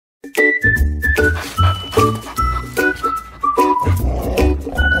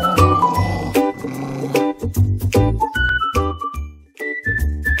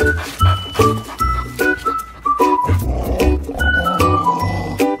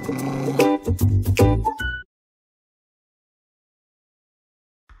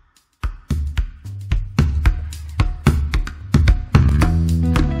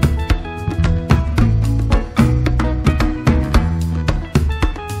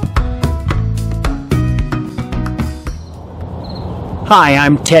Hi,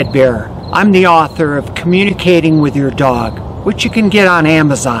 I'm Ted Baer. I'm the author of Communicating with Your Dog, which you can get on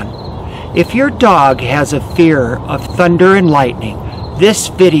Amazon. If your dog has a fear of thunder and lightning, this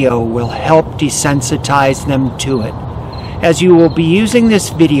video will help desensitize them to it. As you will be using this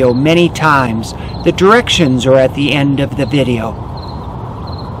video many times, the directions are at the end of the video.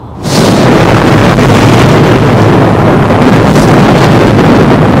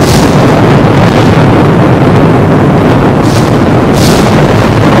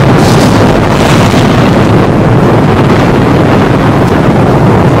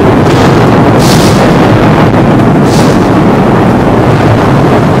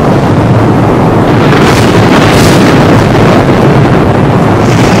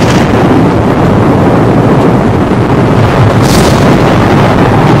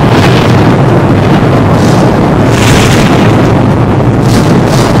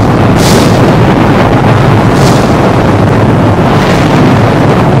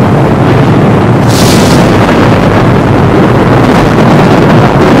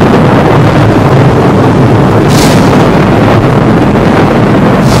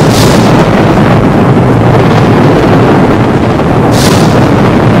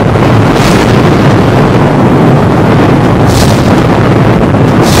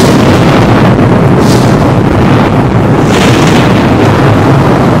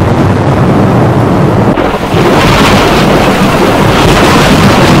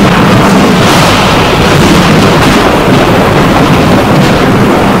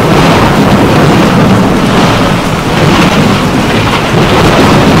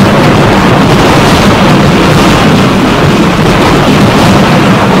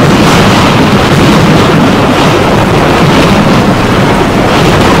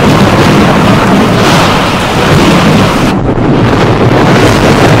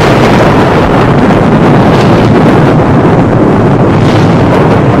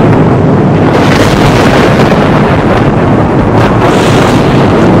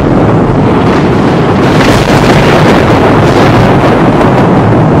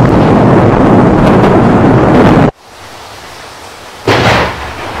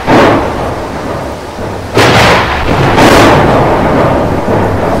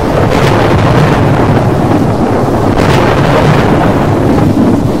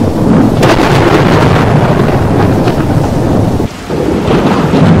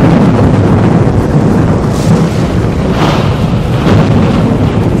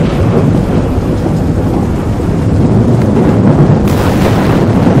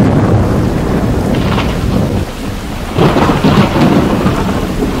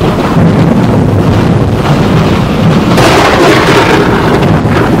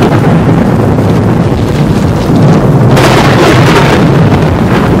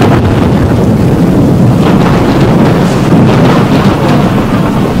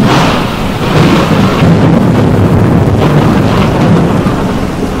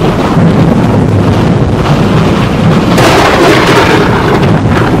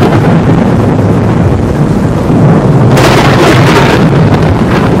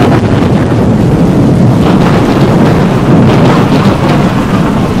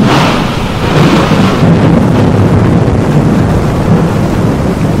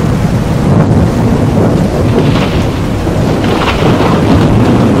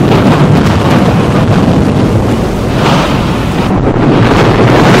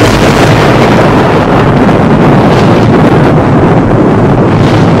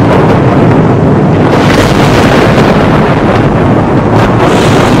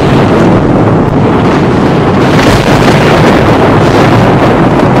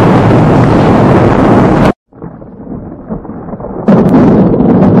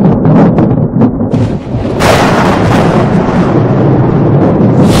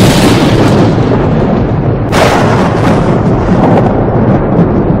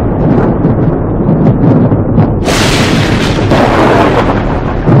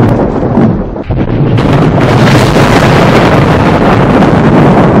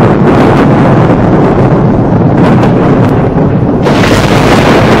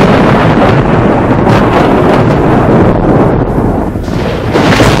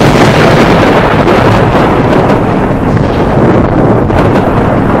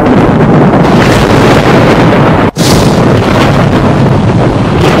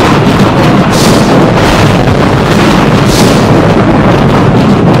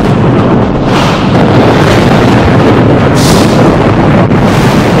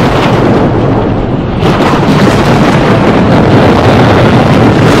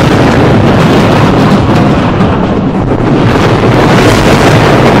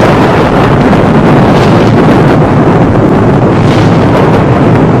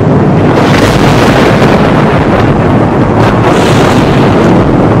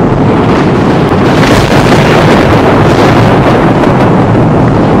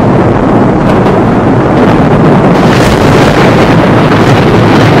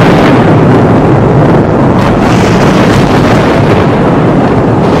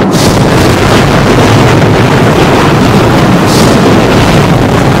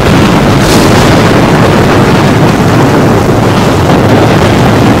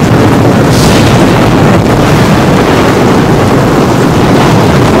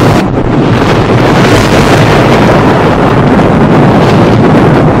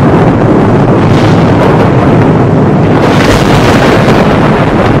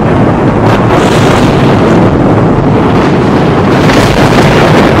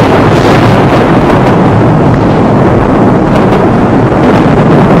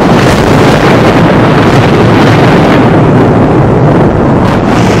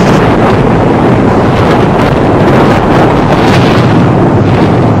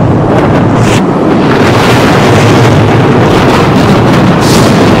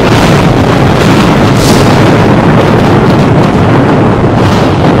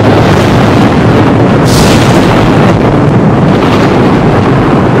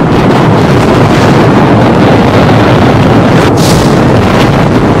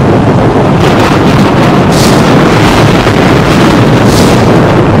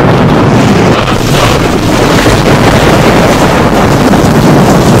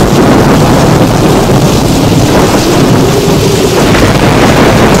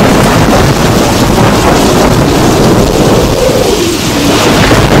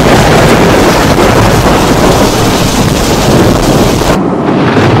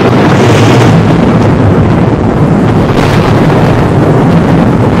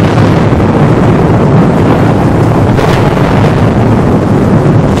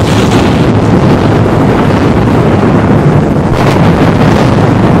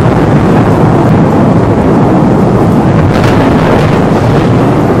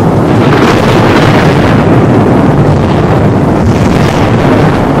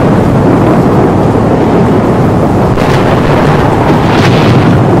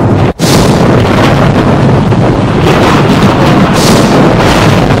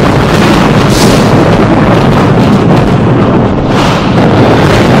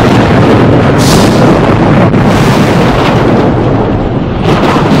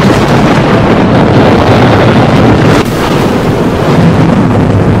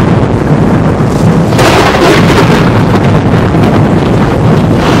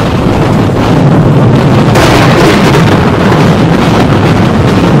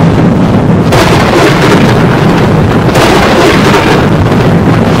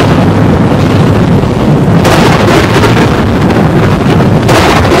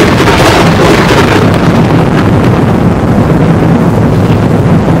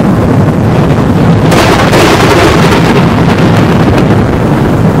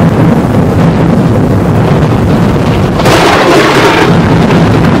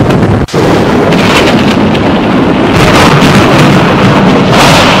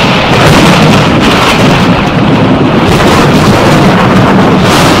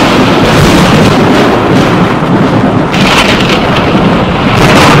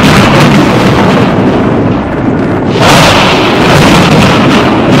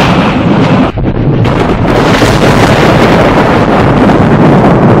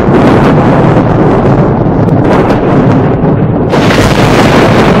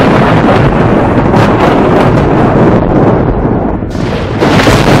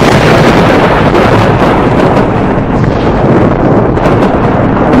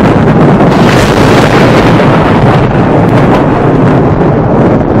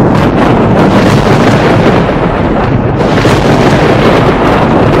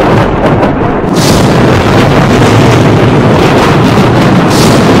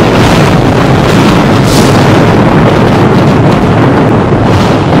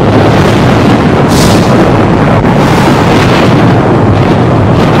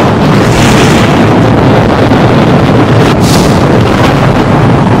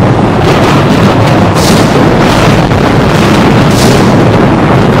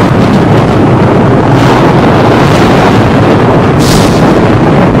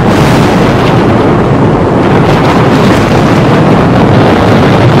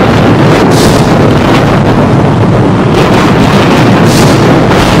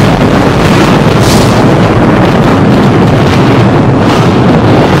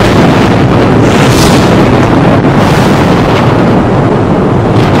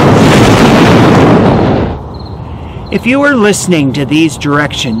 If you are listening to these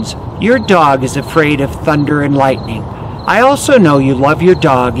directions, your dog is afraid of thunder and lightning. I also know you love your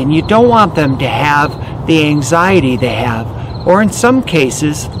dog and you don't want them to have the anxiety they have, or in some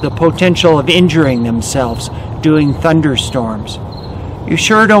cases, the potential of injuring themselves during thunderstorms. You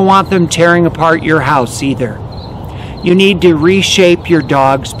sure don't want them tearing apart your house either. You need to reshape your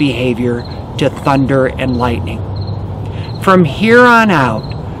dog's behavior to thunder and lightning. From here on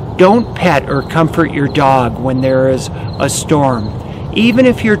out, don't pet or comfort your dog when there is a storm, even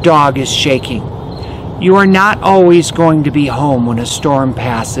if your dog is shaking. You are not always going to be home when a storm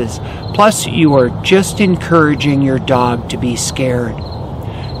passes, plus you are just encouraging your dog to be scared.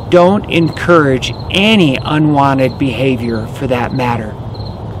 Don't encourage any unwanted behavior for that matter.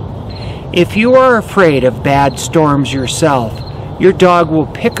 If you are afraid of bad storms yourself, your dog will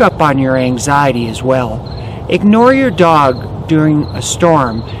pick up on your anxiety as well. Ignore your dog during a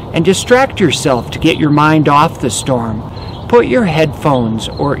storm and distract yourself to get your mind off the storm. Put your headphones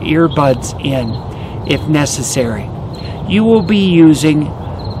or earbuds in if necessary. You will be using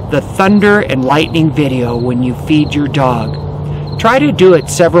the thunder and lightning video when you feed your dog. Try to do it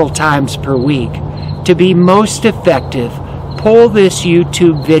several times per week. To be most effective, pull this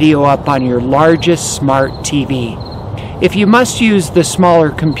YouTube video up on your largest smart TV. If you must use the smaller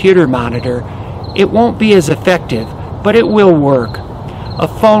computer monitor, it won't be as effective, but it will work. A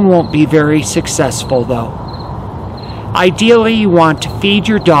phone won't be very successful though. Ideally, you want to feed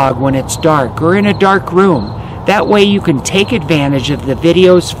your dog when it's dark or in a dark room. That way you can take advantage of the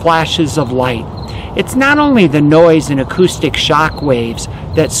video's flashes of light. It's not only the noise and acoustic shock waves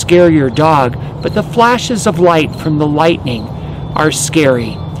that scare your dog, but the flashes of light from the lightning are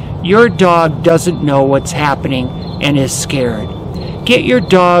scary. Your dog doesn't know what's happening and is scared. Get your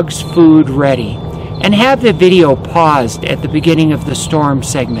dog's food ready and have the video paused at the beginning of the storm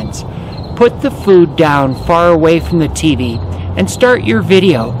segments. Put the food down far away from the TV and start your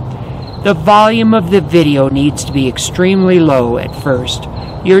video. The volume of the video needs to be extremely low at first.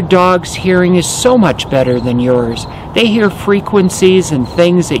 Your dog's hearing is so much better than yours. They hear frequencies and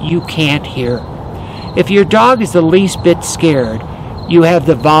things that you can't hear. If your dog is the least bit scared, you have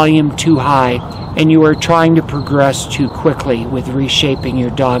the volume too high and you are trying to progress too quickly with reshaping your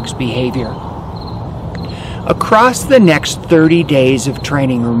dog's behavior. Across the next 30 days of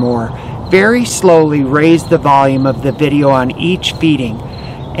training or more, very slowly raise the volume of the video on each feeding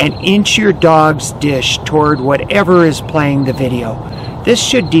and inch your dog's dish toward whatever is playing the video. This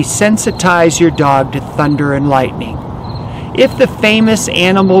should desensitize your dog to thunder and lightning. If the famous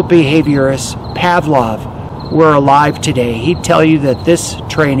animal behaviorist Pavlov were alive today, he'd tell you that this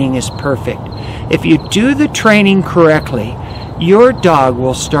training is perfect. If you do the training correctly, your dog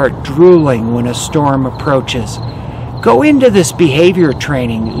will start drooling when a storm approaches. Go into this behavior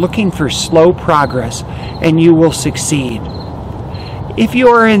training looking for slow progress, and you will succeed. If you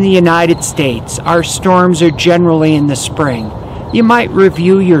are in the United States, our storms are generally in the spring. You might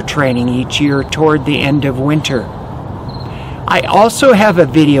review your training each year toward the end of winter. I also have a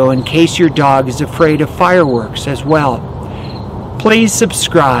video in case your dog is afraid of fireworks as well. Please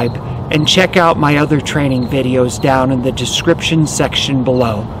subscribe and check out my other training videos down in the description section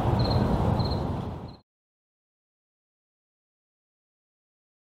below.